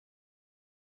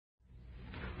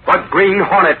the Green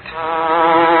Hornet.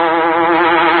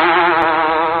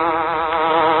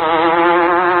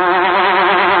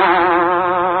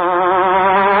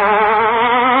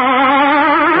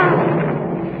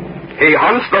 He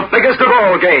hunts the biggest of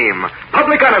all game,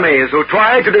 public enemies who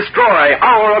try to destroy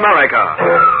our America.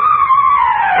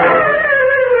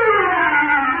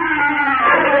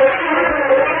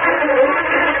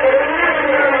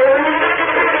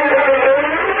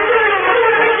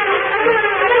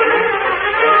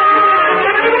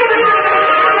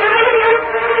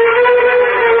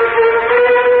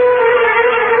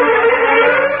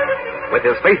 With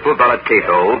his faithful valet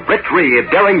Cato, Britt Reed,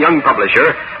 daring young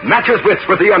publisher, matches wits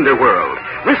with the underworld,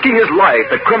 risking his life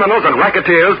that criminals and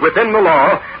racketeers within the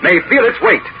law may feel its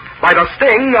weight by the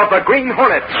sting of the Green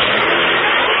Hornet.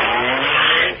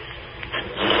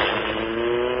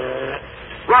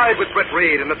 Ride with Britt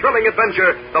Reed in the thrilling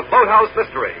adventure, The Boathouse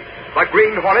Mystery. The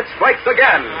Green Hornet strikes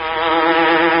again.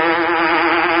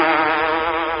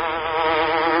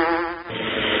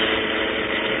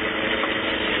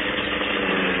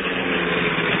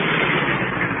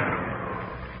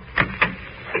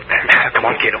 Come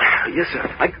on, Cato. Yes, sir.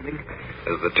 I'm coming.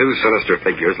 As the two sinister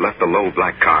figures left the low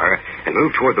black car and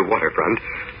moved toward the waterfront,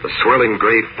 the swirling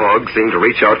gray fog seemed to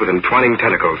reach out with entwining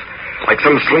tentacles, like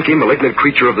some slinky, malignant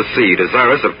creature of the sea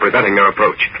desirous of preventing their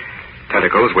approach.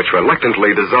 Tentacles which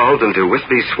reluctantly dissolved into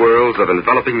wispy swirls of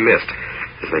enveloping mist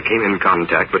as they came in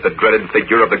contact with the dreaded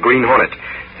figure of the Green Hornet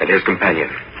and his companion.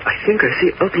 I think I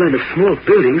see outline of small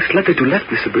buildings slightly to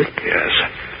left, Mr. Britt. Yes.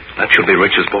 That should be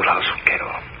Rich's boathouse, Cato.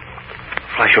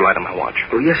 Flash your light on my watch.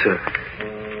 Oh, yes, sir.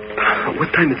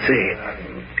 What time it say?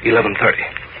 11:30.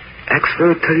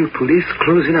 Axford tell you police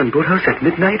close in on Boathouse at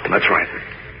midnight? That's right.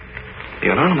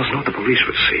 The anonymous note the police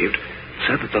received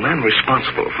said that the man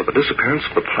responsible for the disappearance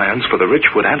of the plans for the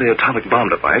Richwood anti-atomic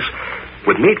bomb device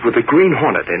would meet with the Green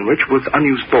Hornet in Richwood's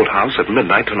unused boathouse at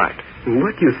midnight tonight.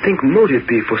 What do you think motive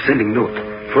be for sending note?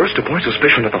 First, to point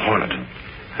suspicion at the Hornet.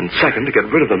 And second, to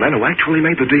get rid of the men who actually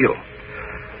made the deal.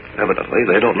 Evidently,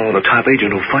 they don't know the top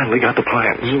agent who finally got the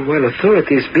plans. While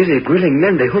authorities busy grilling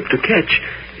men they hope to catch,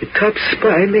 the top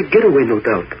spy may get away, no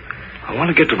doubt. I want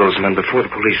to get to those men before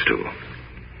the police do.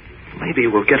 Maybe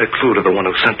we'll get a clue to the one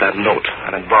who sent that note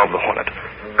and involve the Hornet.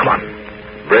 Come on.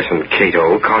 Britt and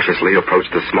Cato cautiously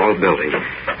approached the small building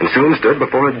and soon stood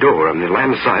before a door on the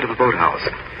land side of the boathouse.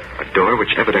 A door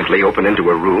which evidently opened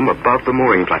into a room above the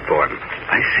mooring platform.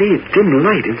 I see a dim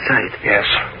light inside. Yes.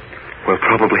 We'll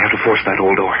probably have to force that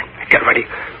old door. Get ready.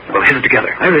 We'll hit it together.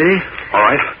 I'm ready. All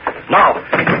right. Now.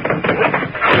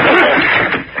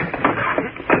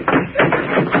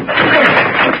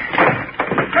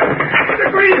 The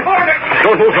Green Hornet!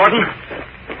 Don't move, Norton.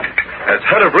 As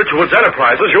head of Richwood's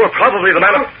Enterprises, you are probably the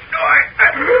man of...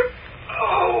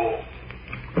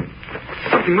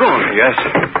 Something wrong. Yes.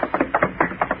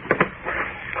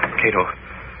 Cato.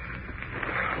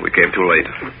 We came too late.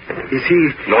 Is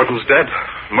he... Norton's dead.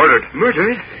 Murdered.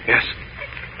 Murdered? Yes.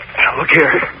 Now, look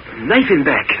here. Knife in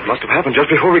back. It must have happened just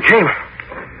before we came.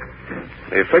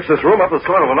 They fixed this room up as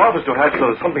sort of an office to have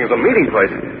something as a meeting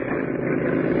place.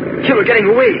 Killer getting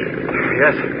away.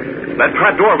 Yes. That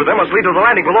trap door over there must lead to the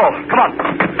landing below. Come on.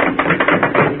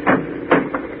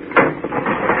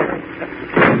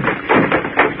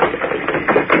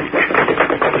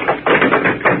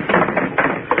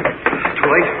 Too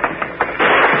late.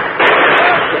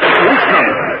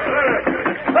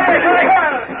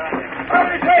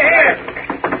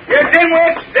 You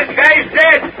dimwits, this guy's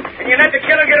dead, and you let the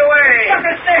killer get away. Look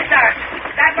at this, Doc.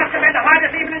 That must have been the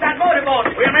hardest even in that motorboat.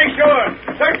 We'll make sure.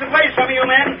 Search the place, some of you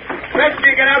men. Stretch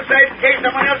till you get outside in case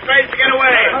someone else tries to get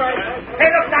away. Hey,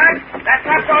 look, Doc. That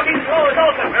trap door being closed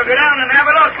open. We'll go down and have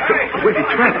a look. We'll be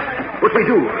trapped. What we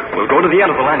do? We'll go to the end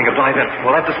of the landing and dive in.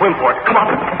 We'll have to swim for it. Come on.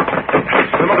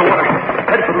 Swim underwater.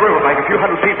 Head for the riverbank a few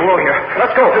hundred feet below here.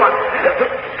 Let's go. Come on.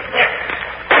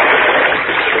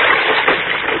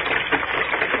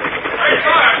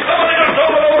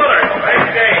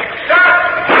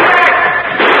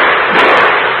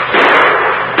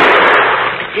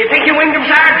 You think you winged him,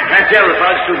 Sarge? Can't tell. The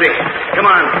fog's too big. Come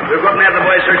on. We'll go up and have the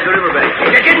boys search the riverbank.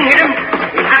 If you didn't hit him,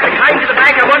 we'd have to climb to the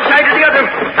bank on one side or the other.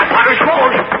 That water's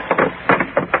cold.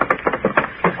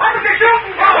 What did they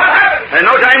shooting for? What happened? There's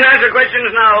no time to answer questions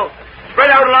now.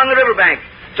 Spread out along the riverbank.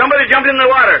 Somebody jumped in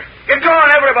the water. Get going,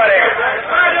 everybody.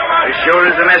 As sure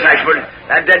as the mess, Ashford.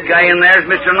 That dead guy in there is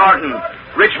Mr. Norton,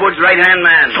 Richwood's right-hand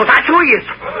man. So that's who he is.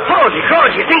 Holy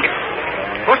crows, you think?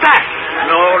 What's that?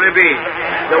 No, Libby.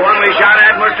 The one we shot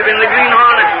at must have been the Green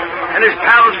Hornet, and his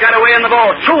pals got away in the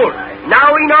boat. Sure.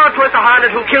 Now we know it was the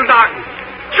Hornet who killed Norton.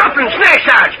 Jumping snake,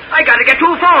 Sarge. I gotta get to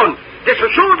a phone. This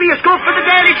will sure be a scoop for the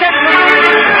Daily Sentinel.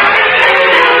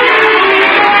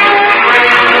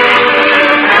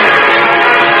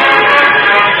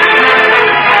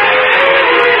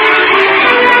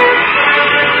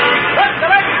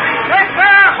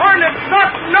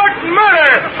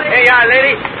 Here you are,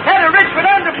 lady. Head of Richmond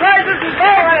Enterprises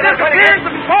involved in disappearance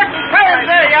of important plans.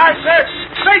 There you are, sir.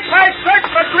 Straight line search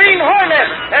for Green Hornet.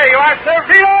 There you are, sir.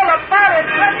 Read all about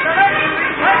it.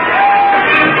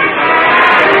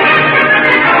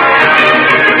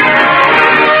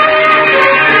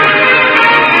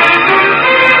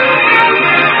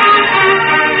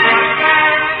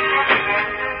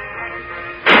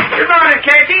 Good morning,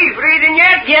 Katie. Reading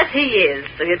yet? Yes, he is.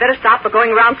 So you'd better stop for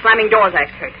going around slamming doors,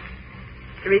 Axford.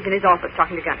 Mr. Reed's in his office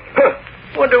talking to Gunnigan.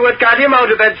 Wonder what got him out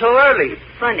of bed so early.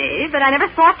 Funny, but I never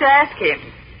thought to ask him.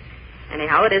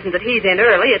 Anyhow, it isn't that he's in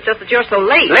early, it's just that you're so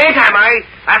late. Late, am I?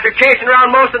 After chasing around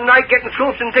most of the night getting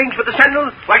troops and things for the Sentinel,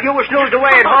 while you were snoozed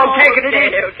away at home taking it in?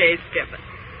 Okay, Skip it.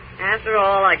 After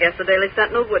all, I guess the Daily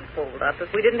Sentinel would fold up if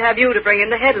we didn't have you to bring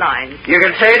in the headlines. You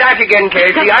can say that again,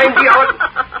 Casey. I'm the old...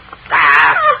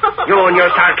 you and your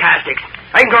sarcastics.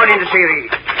 I'm going in to see Reed.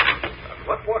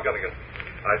 What for, Gunnigan?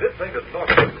 I did think that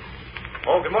Norton...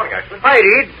 Oh, good morning, Axford. Hi,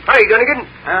 Reed. Hi, Gunnigan.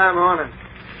 Morning.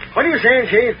 What are you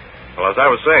saying, Chief? Well, as I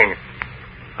was saying,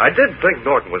 I did think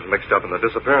Norton was mixed up in the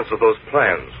disappearance of those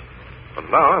plans. But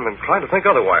now I'm inclined to think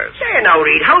otherwise. Say now,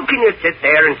 Reed, how can you sit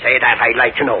there and say that, I'd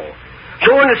like to know?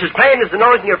 Soon it's as plain as the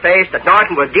nose in your face that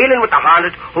Norton was dealing with the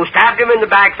hornet who stabbed him in the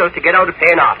back so as to get out of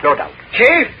paying off, no doubt.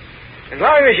 Chief, as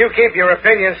long as you keep your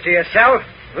opinions to yourself,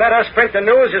 let us print the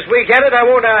news as we get it, I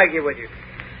won't argue with you.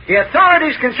 The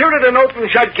authorities consider it an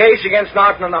open-shut case against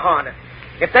Norton and the hornet.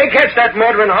 If they catch that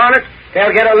murdering hornet,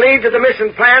 they'll get a lead to the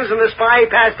missing plans and the spy he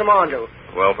passed them on to.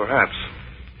 Well, perhaps.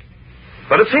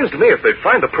 But it seems to me if they'd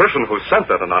find the person who sent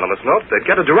that anonymous note, they'd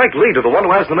get a direct lead to the one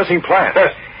who has the missing plans.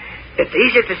 It's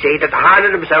easy to see that the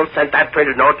hornet himself sent that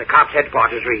printed note to Cops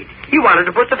Headquarters, Reed. He wanted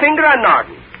to put the finger on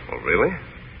Norton. Oh, really?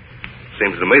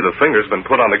 Seems to me the finger's been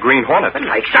put on the Green Hornet. But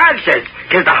like Sarge says,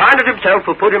 'tis the hornet himself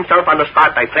who put himself on the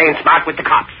spot by playing smart with the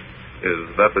cops.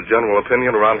 Is that the general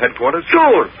opinion around headquarters?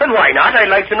 Sure. And why not, I'd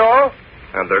like to know.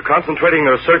 And they're concentrating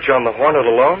their search on the Hornet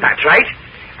alone? That's right.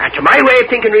 And to my way of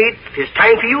thinking, Reed, 'tis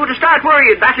time for you to start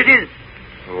worrying. That it is.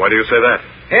 Why do you say that?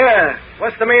 Yeah,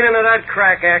 what's the meaning of that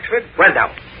crack, Axford? Well,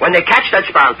 now, when they catch that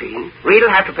spalpeen, Reed'll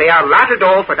have to pay out a lot of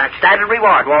dough for that standard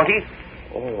reward, won't he?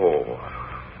 Oh,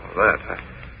 that.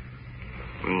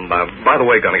 By the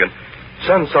way, Gunnigan,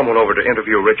 send someone over to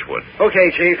interview Richwood.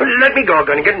 Okay, Chief. Let me go,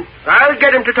 Gunnigan. I'll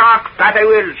get him to talk. That I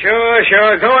will.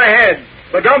 Sure. Go ahead.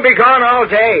 But don't be gone all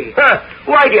day.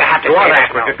 Why do you have to Go say on,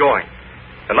 that Axford, now? get going.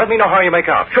 And let me know how you make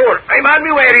out. Sure. I'm on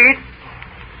my way, Reed.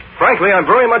 Frankly, I'm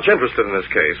very much interested in this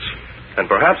case. And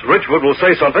perhaps Richwood will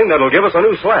say something that'll give us a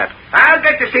new slant. I'll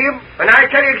get to see him, and I'll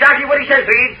tell you exactly what he says,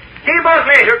 Reed. See you both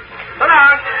later. So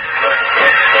long.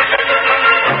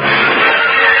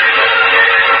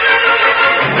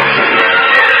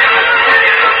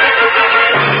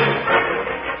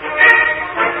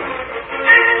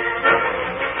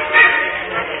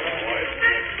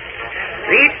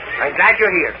 Reed, I'm glad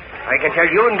you're here. I can tell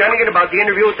you and Gunnigan about the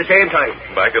interview at the same time.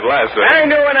 Back at last, sir. I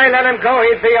knew when I let him go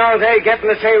he'd be all day getting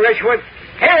to say Richwood.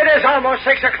 Here it is, almost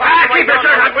 6 o'clock. Keep your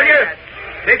shirt on, will you?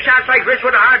 Big shots like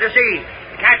Richwood are hard to see.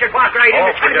 Can't just walk right in.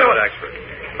 Forget it, Axford.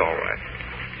 It's all right.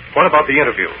 What about the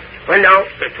interview? Well, now,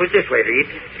 it was this way, Reed.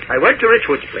 I went to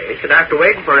Richwood's place, and after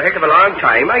waiting for a heck of a long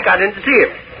time, I got in to see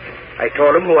him. I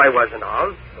told him who I was and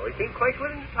all, so he seemed quite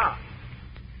willing to talk.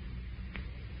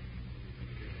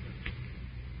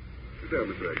 Sit down,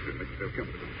 Mr. Axford. Make yourself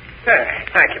comfortable.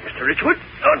 Thank you, Mr. Richwood.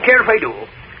 Don't care if I do.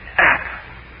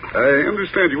 I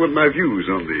understand you want my views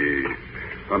on the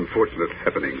unfortunate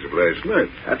happenings of last night.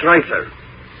 That's right, sir.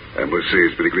 I must say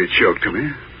it's been a great shock to me,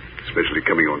 especially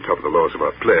coming on top of the loss of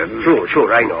our plans.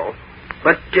 Sure, I know.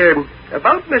 But,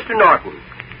 about Mr. Norton,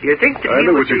 do you think that I he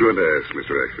know would what you're going to ask,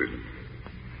 Mr. Axford.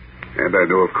 And I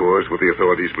know, of course, what the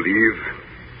authorities believe,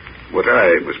 what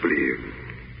I must believe,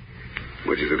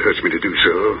 much as it hurts me to do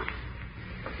so.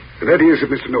 And that is that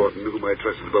Mr. Norton, whom I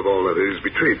trusted above all others,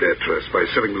 betrayed that trust by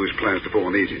selling those plans to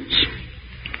foreign agents.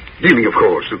 Dealing, of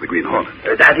course, with the Green Hornet.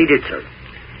 That he did, sir.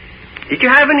 Did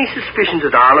you have any suspicions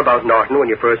at all about Norton when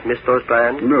you first missed those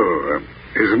plans? No.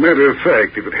 As a matter of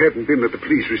fact, if it hadn't been that the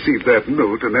police received that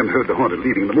note and then heard the Hornet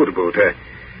leaving the motorboat,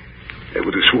 I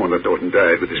would have sworn that Norton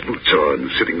died with his boots on,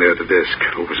 sitting there at the desk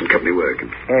over some company work.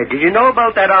 Did you know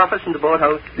about that office in the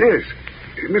boathouse? Yes.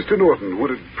 Mr. Norton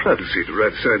wanted privacy to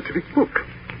write a scientific book.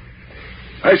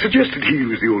 I suggested he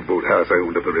use the old boathouse I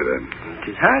owned up the river.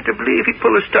 It's hard to believe he'd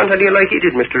pull a stunt on you like he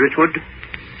did, Mr. Richwood.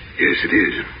 Yes, it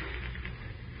is.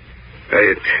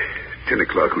 At 10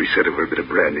 o'clock, we sat over a bit of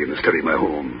brandy in the study of my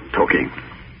home, talking.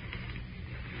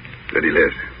 Then he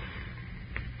left.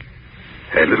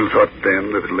 I had little thought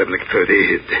then that at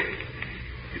 11:30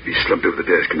 he'd be slumped over the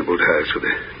desk in the boathouse with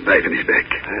a knife in his back.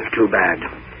 Too bad.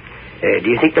 Do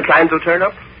you think the plans will turn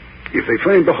up? If they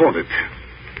find the Hornet,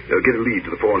 they'll get a lead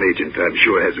to the foreign agent I'm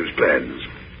sure has those plans.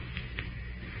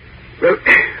 Well,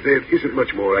 there isn't much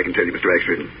more I can tell you, Mr.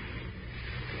 Ashford,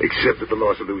 except that the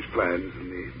loss of those plans and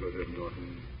the murder of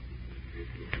Norton...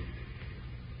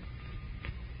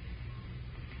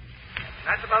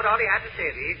 That's about all he had to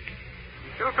say, Reed. He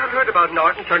sure felt hurt about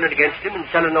Norton turning against him and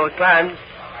selling those plans.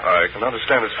 I can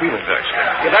understand his feelings,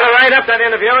 actually. You better write up that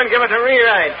interview and give it a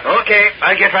rewrite. Okay,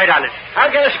 I'll get right on it. I'll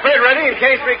get a spread ready in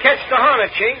case we catch the Hornet,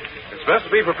 Chief. It's best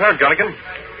to be prepared, Gunnigan.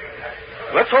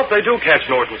 Let's hope they do catch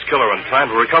Norton's killer in time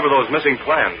to recover those missing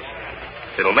plans.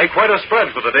 It'll make quite a spread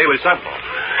for the Daily Sentinel.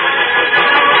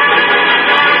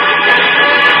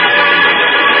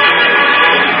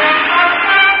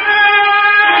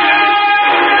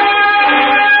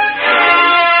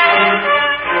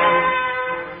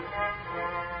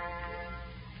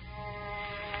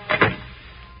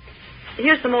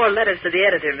 Here's some more letters to the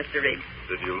editor, Mr. Riggs.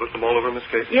 Did you look them all over, Miss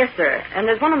Casey? Yes, sir. And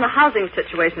there's one on the housing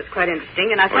situation that's quite interesting,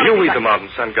 and I thought... You read them out and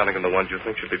send Gunnigan the ones you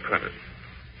think should be printed.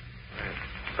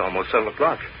 It's almost 7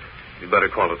 o'clock. You'd better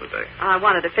call it a day. I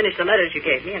wanted to finish the letters you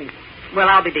gave me, and, well,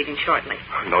 I'll be leaving shortly.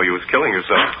 No use killing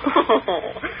yourself.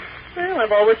 Well,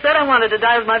 I've always said I wanted to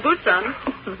die with my boots on.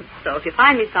 So if you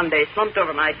find me someday slumped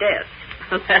over my desk,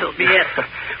 that'll be it.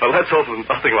 Well, let's hope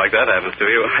nothing like that happens to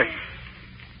you.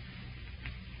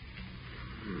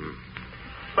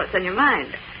 What's on your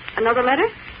mind? Another letter?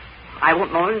 I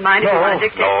won't mind if you want to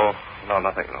dictate. No,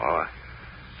 nothing. No,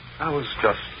 I was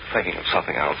just thinking of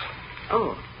something else.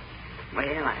 Oh. Well,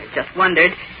 I just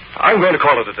wondered. I'm going to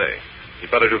call it a day. You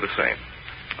better do the same.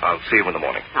 I'll see you in the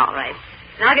morning. All right.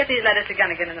 Now I'll get these letters to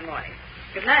Gunnigan in the morning.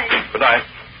 Good night. Good night.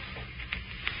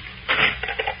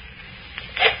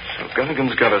 So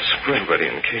Gunnigan's got a spread ready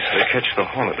in case they catch the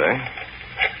Hornet, eh?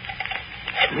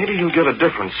 Maybe he'll get a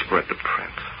different spread to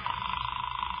print.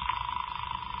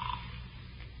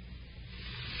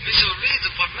 Mr. Reed's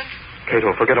apartment?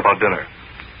 Cato, forget about dinner.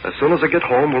 As soon as I get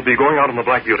home, we'll be going out in the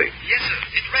Black Beauty. Yes, sir.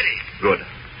 It's ready. Good.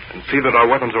 And see that our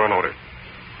weapons are in order.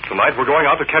 Tonight, we're going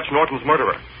out to catch Norton's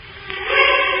murderer.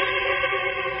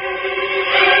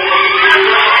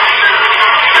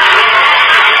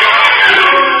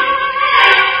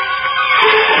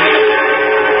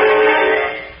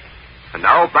 And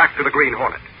now, back to the Green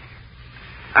Hornet.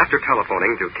 After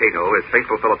telephoning to Cato, his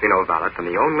faithful Filipino valet, and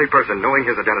the only person knowing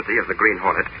his identity as the Green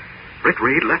Hornet, Britt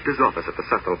Reed left his office at the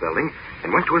Sentinel building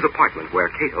and went to his apartment where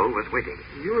Cato was waiting.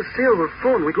 You say over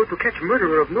phone we go to catch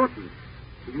murderer of Norton.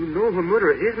 You know who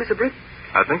murderer is, Mr. Britt?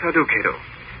 I think I do, Cato.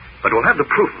 But we'll have the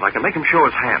proof. I can make him show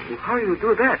his hand. Well, how you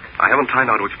do that? I haven't time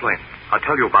now to explain. I'll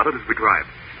tell you about it as we drive.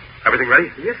 Everything ready?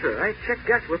 Yes, sir. I check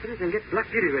gas weapons and get Black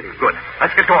Beauty ready. Good.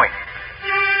 Let's get going.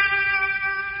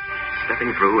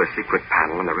 Stepping through a secret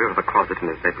panel in the rear of a closet in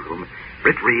his bedroom,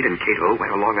 Britt Reed and Cato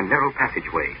went along a narrow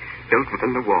passageway built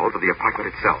within the walls of the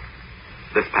apartment itself.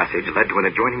 This passage led to an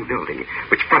adjoining building,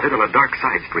 which fronted on a dark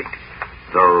side street.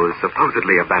 Though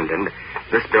supposedly abandoned,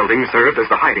 this building served as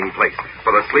the hiding place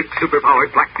for the sleek,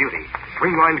 superpowered Black Beauty,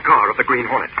 streamlined car of the Green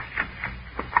Hornet.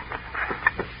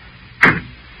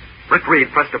 Britt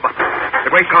Reed pressed a button.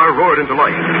 The great car roared into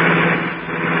life.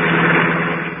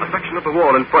 A section of the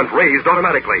wall in front raised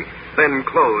automatically, then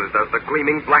closed as the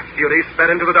gleaming Black Beauty sped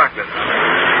into the darkness.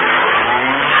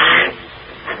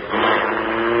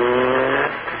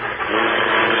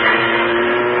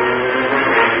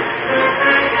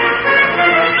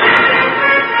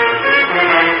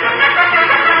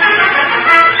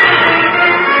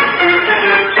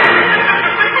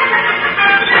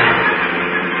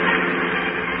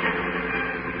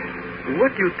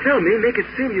 What you tell me make it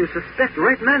seem you suspect the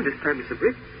right man this time, Mr.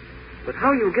 Britt. But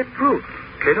how you get proof?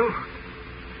 Cato,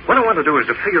 what I want to do is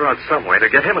to figure out some way to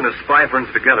get him and his spy friends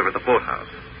together at the boathouse.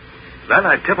 Then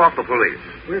I'd tip off the police.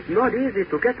 Well, it's not easy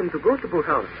to get them to go to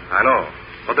Boathouse. I know,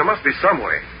 but there must be some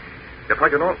way. If I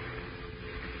can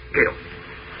Cato,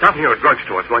 stop me here at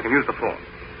drugstore so I can use the phone.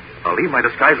 I'll leave my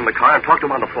disguise in the car and talk to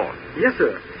him on the phone. Yes,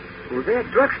 sir. Well, there's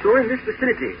a drugstore in this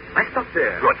vicinity. I stopped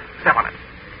there. Good. Step on it.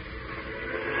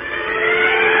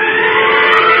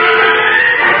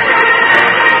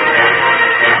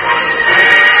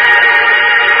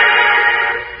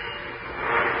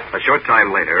 A short time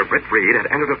later, Britt Reed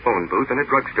had entered a phone booth in a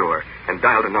drugstore and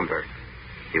dialed a number.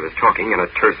 He was talking in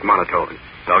a terse monotone.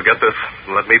 Now get this,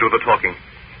 and let me do the talking.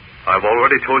 I've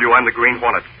already told you I'm the Green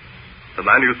Hornet. The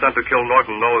man you sent to kill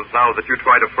Norton knows now that you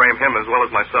tried to frame him as well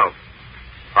as myself.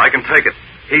 I can take it.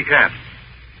 He can't.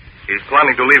 He's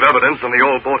planning to leave evidence in the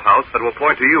old boathouse that will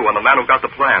point to you on the man who got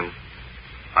the plans.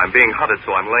 I'm being hunted,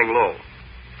 so I'm laying low.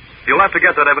 You'll have to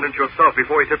get that evidence yourself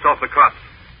before he tips off the cops.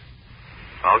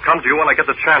 I'll come to you when I get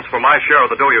the chance for my share of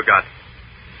the dough you got.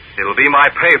 It'll be my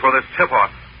pay for this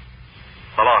tip-off.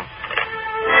 So long.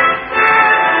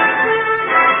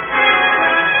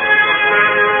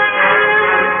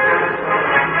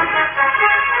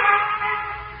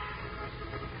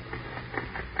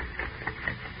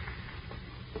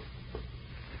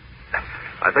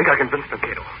 I think I convinced them,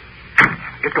 Cato.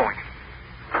 Get going.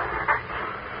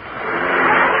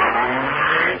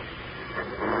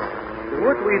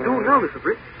 What do we do now, Mr.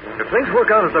 Britt? If things work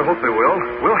out as I hope they will,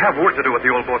 we'll have work to do at the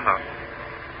old boathouse.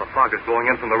 The fog is blowing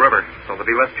in from the river, so there'll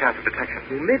be less chance of detection.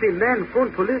 Well, maybe man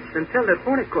phone police and tell that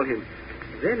Hornet call him.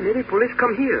 Then maybe police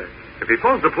come here. If he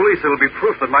phones the police, it'll be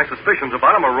proof that my suspicions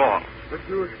about him are wrong. But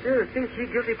you still think he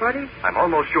guilty party? I'm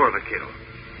almost sure of it, Cato.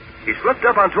 He slipped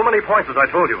up on too many points, as I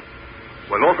told you.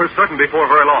 We'll know for certain before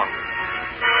very long.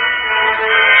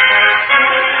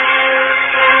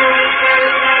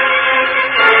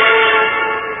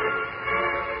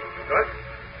 Good.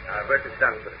 Our work is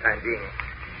done for the time being.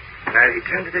 Now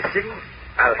return to the city.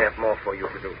 I'll have more for you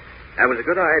to do. That was a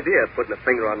good idea, putting a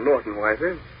finger on Norton,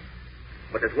 Weiser.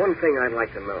 But there's one thing I'd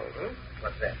like to know.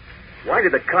 What's that? Why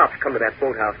did the cops come to that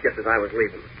boathouse just as I was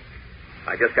leaving?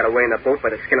 I just got away in the boat by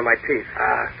the skin of my teeth.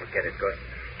 Forget it, Gus.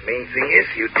 Main thing is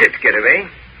you did get away.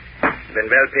 Been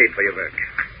well paid for your work.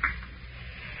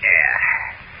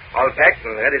 Yeah. All packed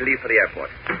and ready to leave for the airport.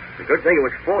 The good thing it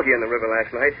was foggy in the river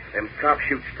last night. Them cops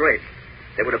shoot straight.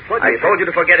 They would have flooded me. I told you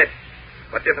to forget it.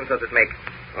 What difference does it make?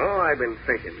 Oh, I've been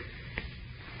thinking.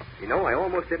 You know, I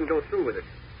almost didn't go through with it.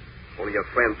 Only your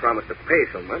friend promised to pay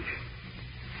so much.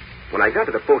 When I got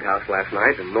to the boathouse last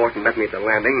night and Norton met me at the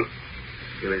landing,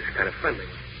 he was kind of friendly.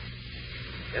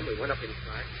 Then we went up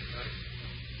inside.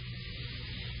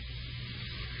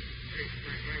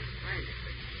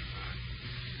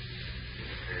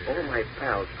 All my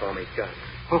pals call me Gus.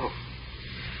 Oh.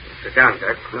 Sit down,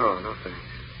 Gus. No, no thanks.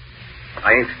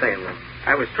 I ain't staying long.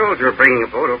 I was told you were bringing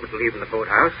a boat over to leave in the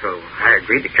boathouse, so I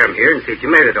agreed to come here and see if you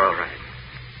made it all right.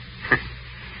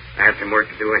 I have some work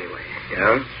to do anyway.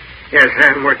 Yeah? Yes,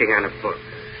 I'm working on a book.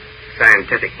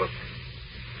 Scientific book.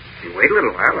 If you wait a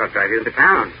little while, I'll drive you into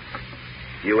town.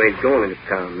 You ain't going into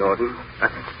town, Norton.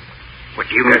 What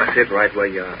do you mean? Just sit right where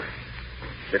you are.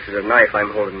 This is a knife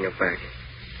I'm holding in your back.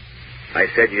 I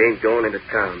said you ain't going into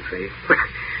town, see?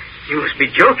 You must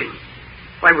be joking.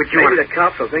 Why would you Maybe want the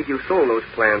cops will think you sold those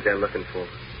plans they're looking for.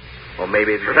 Or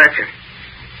maybe... Professor.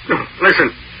 No,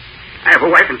 listen. I have a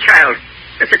wife and child.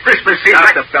 It's a Christmas season.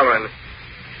 Stop the fella.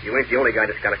 You ain't the only guy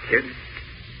that's got a kid.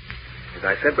 As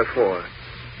I said before,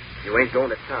 you ain't going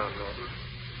to town, Norton.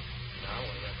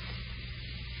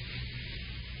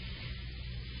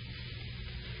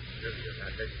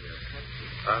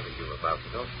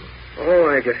 Oh,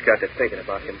 I just got to thinking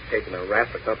about him taking a rap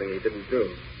for something he didn't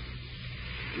do.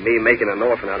 Me making an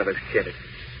orphan out of his kid at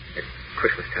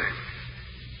Christmas time.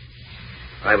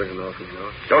 I was an orphan, you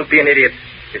know. Don't be an idiot.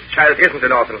 His child isn't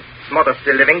an orphan. His mother's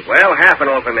still living. Well, half an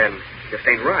orphan then. Just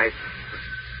ain't right.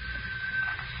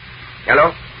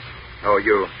 Hello? Oh,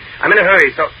 you. I'm in a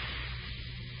hurry, so...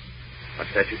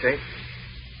 What's that you say?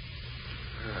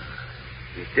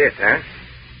 He's dead, huh?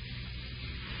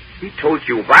 He told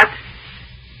you what?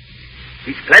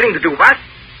 He's planning to do what?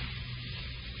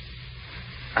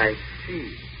 I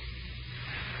see.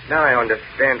 Now I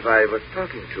understand why he was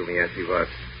talking to me as he was.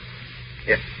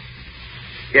 Yes.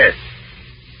 Yes.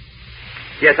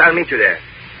 Yes, I'll meet you there.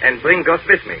 And bring Gus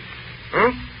with me.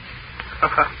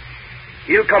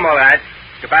 He'll come all right.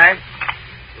 Goodbye.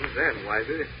 Who's that,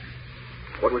 Weiser?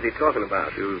 What was he talking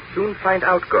about? You'll soon find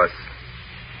out, Gus.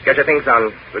 Get your things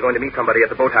on. We're going to meet somebody at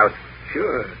the boathouse.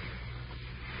 Sure.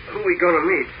 Who are we going to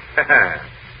meet?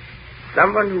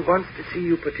 Someone who wants to see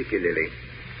you particularly.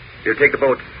 You'll take the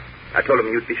boat. I told him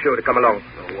you'd be sure to come along.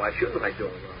 Oh, why shouldn't I go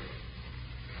along?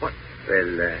 What?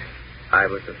 Well, I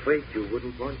was afraid you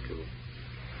wouldn't want to.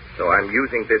 So I'm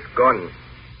using this gun.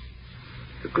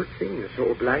 It's a good thing you're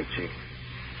so obliging.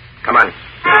 Come on.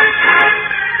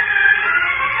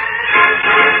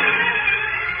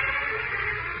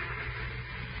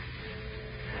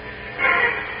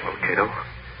 Well, Cato,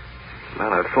 the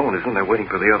man I'd phoned is in there waiting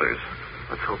for the others.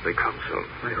 Let's hope they come soon.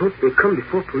 I hope they come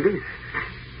before police.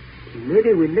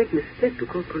 Maybe we make mistake to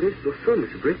call police so soon,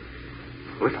 Mr. Britt.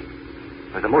 Listen,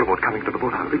 there's a motorboat coming to the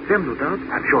boathouse. It's them, no doubt.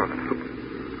 I'm sure of it.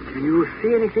 Can you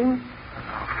see anything?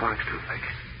 Oh, fog's too thick.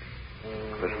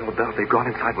 There's no doubt they've gone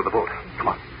inside with the boat. Come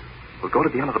on. We'll go to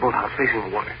the end of the boathouse facing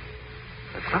the water.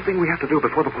 There's something we have to do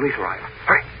before the police arrive.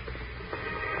 Hurry.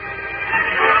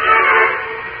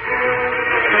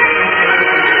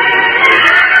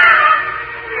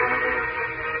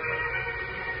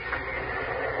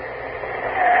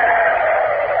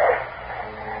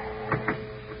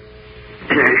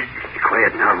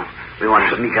 We want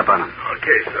to sneak up on them.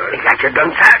 Okay, sir. You got your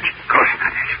gun, Sarge? Of course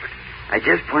not, Ashford. I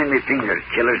just point my finger at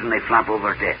killers and they flop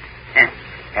over dead.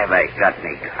 Have I got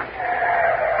me gun?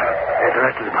 There's the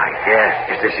rest of the body. Yes,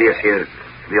 just to see us here.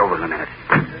 Be over in a minute.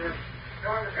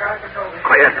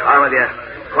 Quiet, all of you.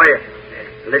 Quiet.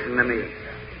 Listen to me.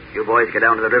 You boys get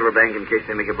down to the riverbank in case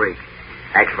they make a break.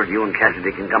 Axford, you and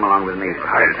Cassidy can come along with me.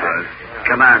 Yes, sir.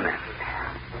 Come on, then.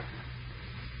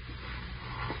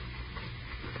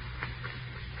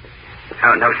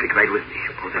 Now stick right with me,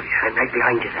 both of you. I'm right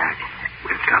behind you, Sarge.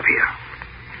 We'll stop here.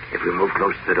 If we move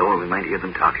close to the door, we might hear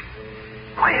them talking.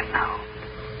 Quiet now.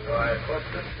 What?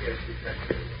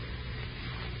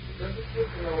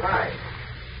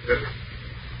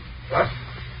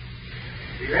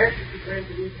 The ranch is going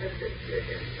to be tested.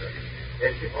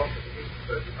 That's the officer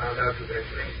first found out who that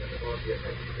range and the boss here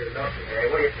said to get it off. Hey,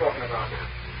 what are you talking about?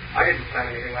 I didn't plan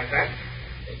anything like that.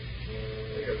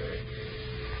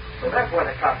 So that's why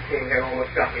the cops came here and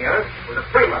almost got me, huh? With a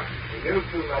frame-up. You knew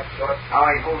too much, boss. All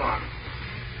right, hold on.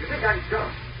 You think I'm dumb?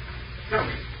 Tell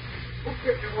me. Who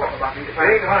gives you off about me if I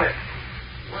ain't on it?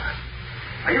 What?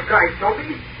 Are you guys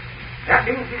dopey? That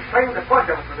means he's playing the bud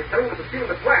for the killing of the field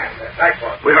of plan. That's right,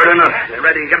 boss. We heard enough. They're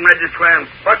ready. Get them ready to scram.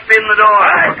 Bust in the door.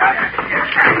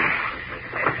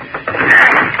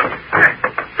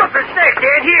 Something snake, they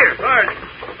ain't here. Sarge,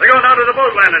 they're going down to the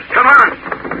boat landing. Come on.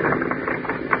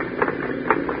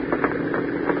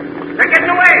 They're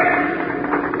getting away.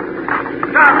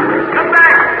 Stop. Come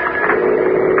back.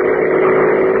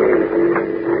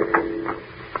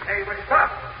 Hey, will you stop?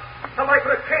 Somebody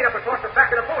put a chain up across the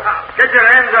back of the boathouse. Get your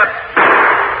hands up.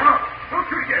 Don't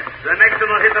shoot yet. The next one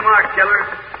will hit the mark, killers.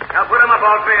 Now put them up,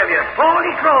 all three of you.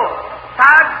 Holy crow.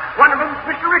 Sarge, one of them's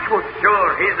Mr. Richwood. Sure,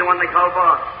 he's the one they call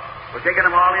boss. We're taking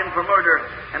them all in for murder,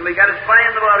 and we got a spy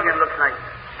in the bargain, looks like.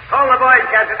 Call the boys,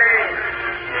 Cassidy.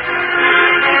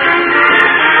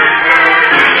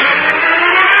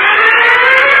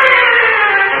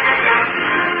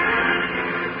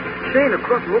 Chain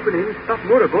across the opening, stop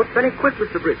motorboat, very quick,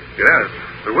 Mr. Britt. Yes.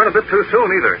 We went a bit too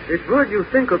soon, either. It's good you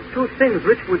think of two things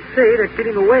Rich would say that get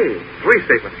him away. Three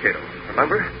statements, Cato.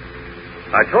 Remember?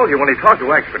 I told you when he talked to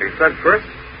Axford, he said first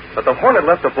that the Hornet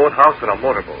left the boathouse in a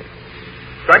motorboat.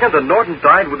 Second, that Norton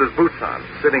died with his boots on,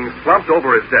 sitting slumped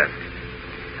over his desk.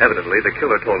 Evidently, the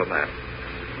killer told him that.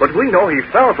 But we know he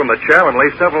fell from the chair and lay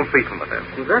several feet from the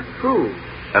desk. Well, that's true.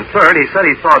 And third, he said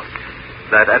he thought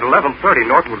that at 11:30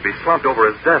 Norton would be slumped over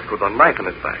his desk with a knife in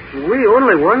his back. We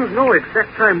only ones know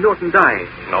exact time Norton died.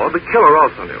 No, the killer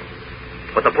also knew.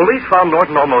 But the police found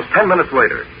Norton almost 10 minutes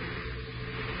later.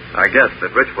 I guess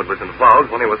that Richwood was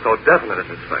involved when he was so definite in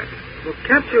his facts. The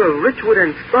capture of Richwood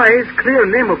and spies clear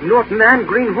name of Norton and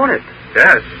Green Hornet.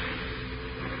 Yes.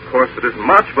 Of course, it isn't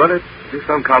much, but it gives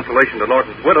some consolation to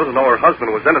Norton's widow to know her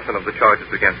husband was innocent of the charges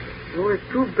against him. Oh, it's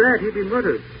too bad he'd be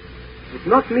murdered. It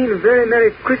not mean a very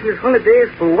Merry Christmas holidays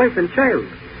for wife and child.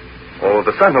 Oh,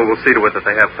 the Sentinel will see to it that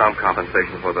they have some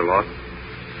compensation for their loss.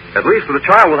 At least for the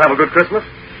child will have a good Christmas.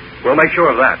 We'll make sure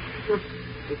of that.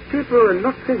 The people will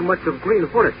not think much of Green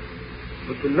Hornet.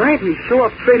 But tonight he show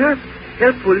up traitor,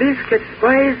 help police catch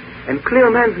spies, and clear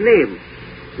man's name.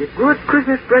 A good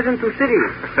Christmas present to city.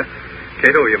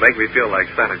 Cato, you make me feel like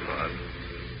Santa Claus.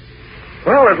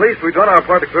 Well, at least we've done our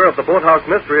part to clear up the Boathouse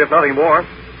Mystery, if nothing more.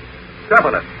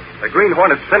 Definite. The Green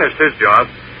Hornet's finished his job,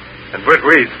 and Britt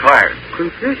Reed's tired.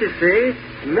 Confucius say,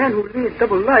 a man who leads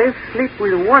double life sleep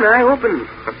with one eye open.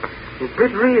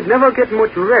 Britt Reed never get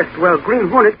much rest, while Green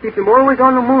Hornet keep him always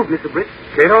on the move, Mr. Britt.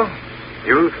 Cato,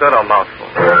 you said a mouthful.